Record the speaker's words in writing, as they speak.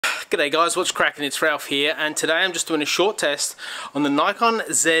G'day guys, what's cracking? It's Ralph here, and today I'm just doing a short test on the Nikon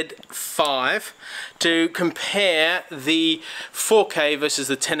Z5 to compare the 4K versus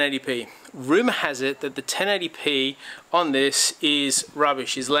the 1080p. Rumor has it that the 1080p on this is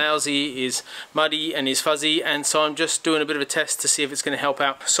rubbish, is lousy, is muddy and is fuzzy, and so I'm just doing a bit of a test to see if it's going to help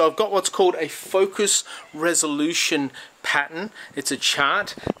out. So I've got what's called a focus resolution pattern. It's a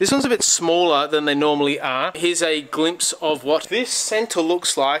chart. This one's a bit smaller than they normally are. Here's a glimpse of what this center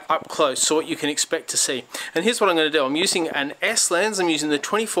looks like up close, so what you can expect to see. And here's what I'm going to do. I'm using an S lens. I'm using the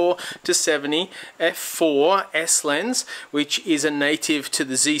 24-70 f4 S lens, which is a native to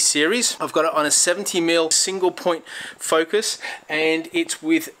the Z series. I've got it on a 70mm single point focus, and it's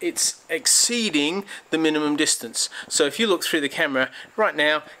exceeding the minimum distance. So if you look through the camera right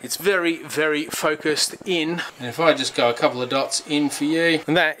now, it's very focused in, and if I just go a couple of dots in for you,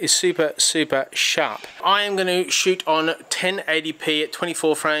 and that is super sharp. I am going to shoot on 1080p at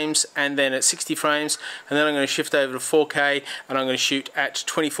 24 frames and then at 60 frames, and then I'm going to shift over to 4K and I'm going to shoot at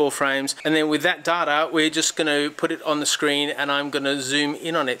 24 frames, and then with that data we're just going to put it on the screen and I'm going to zoom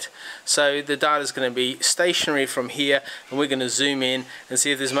in on it. So the data is going to be stationary from here, and we're going to zoom in and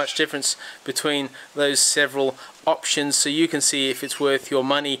see if there's much difference between those several options, so you can see if it's worth your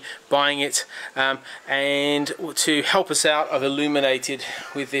money buying it. And to help us out, I've illuminated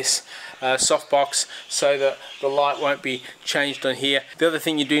with this softbox so that the light won't be changed on here. The other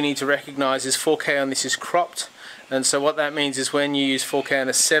thing you do need to recognize is 4K on this is cropped, and so what that means is when you use 4K on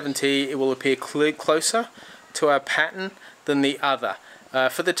a 70, it will appear closer to our pattern than the other.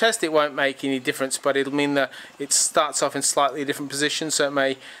 For the test it won't make any difference, but it'll mean that it starts off in slightly different positions, so it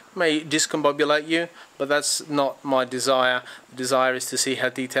may discombobulate you, but that's not my desire. The desire is to see how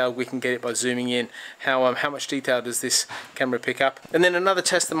detailed we can get it by zooming in. How much detail does this camera pick up? And then another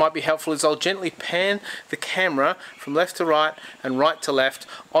test that might be helpful is I'll gently pan the camera from left to right and right to left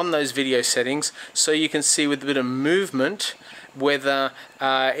on those video settings, so you can see with a bit of movement whether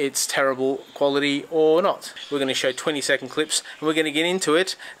it's terrible quality or not. We're going to show 20-second clips, and we're going to get into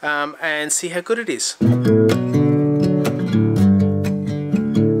it and see how good it is.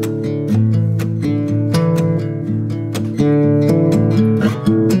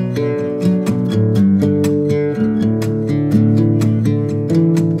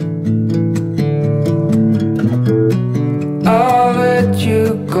 I'll let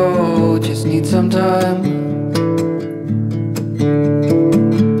you go, just need some time.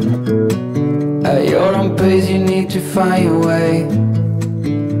 At your own pace, you need to find your way.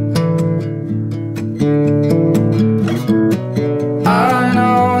 I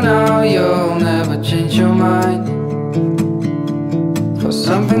know now you'll never change your mind for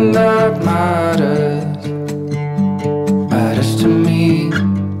something that matters to me.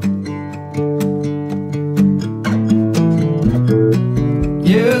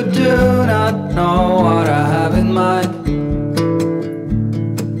 You do not know what I have in mind.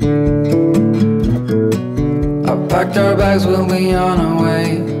 Packed our bags, we'll be on our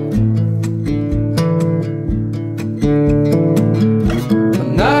way. The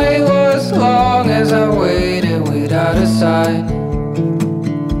night was long as I waited without a sign.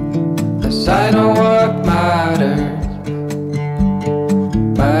 'Cause I know what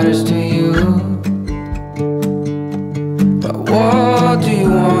matters to you. But what do you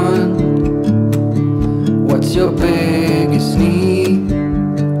want? What's your biggest need?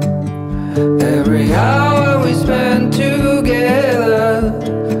 Every hour we spend together,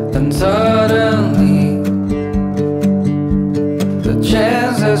 then suddenly the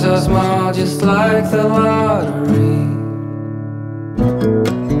chances are small, just like the lottery.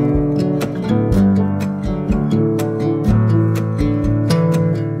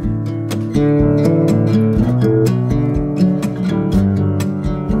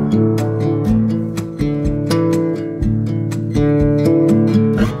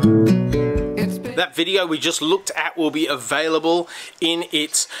 That video we just looked at will be available in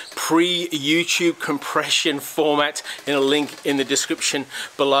its pre-YouTube compression format in a link in the description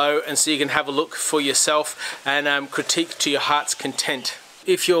below, and so you can have a look for yourself and critique to your heart's content.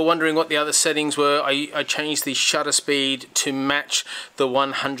 If you're wondering what the other settings were, I changed the shutter speed to match the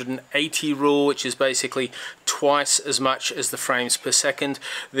 180 rule, which is basically twice as much as the frames per second.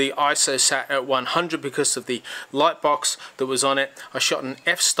 The ISO sat at 100 because of the light box that was on it. I shot an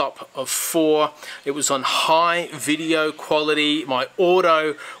f-stop of 4. It was on high video quality. My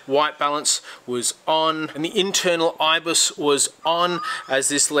auto white balance was on, and the internal IBIS was on, as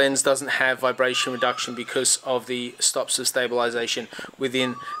this lens doesn't have vibration reduction because of the stops of stabilization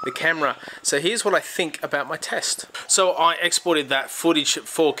within the camera. So here's what I think about my test. So I exported that footage at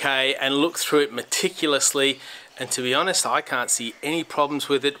 4K and looked through it meticulously, and to be honest, I can't see any problems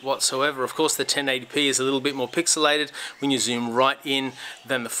with it whatsoever. Of course, the 1080p is a little bit more pixelated when you zoom right in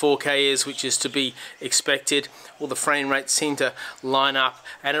than the 4K is, which is to be expected. All the frame rates seem to line up,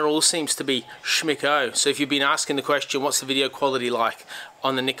 and it all seems to be schmicko. So if you've been asking the question, what's the video quality like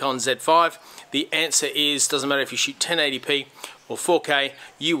on the Nikon Z5, the answer is, doesn't matter if you shoot 1080p or 4K,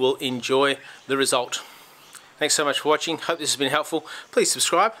 you will enjoy the result. Thanks so much for watching. Hope this has been helpful. Please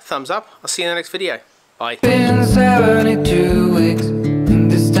subscribe, thumbs up. I'll see you in the next video. Bye. Been 72 weeks in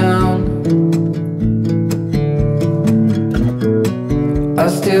this town. I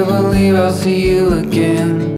still believe I'll see you again.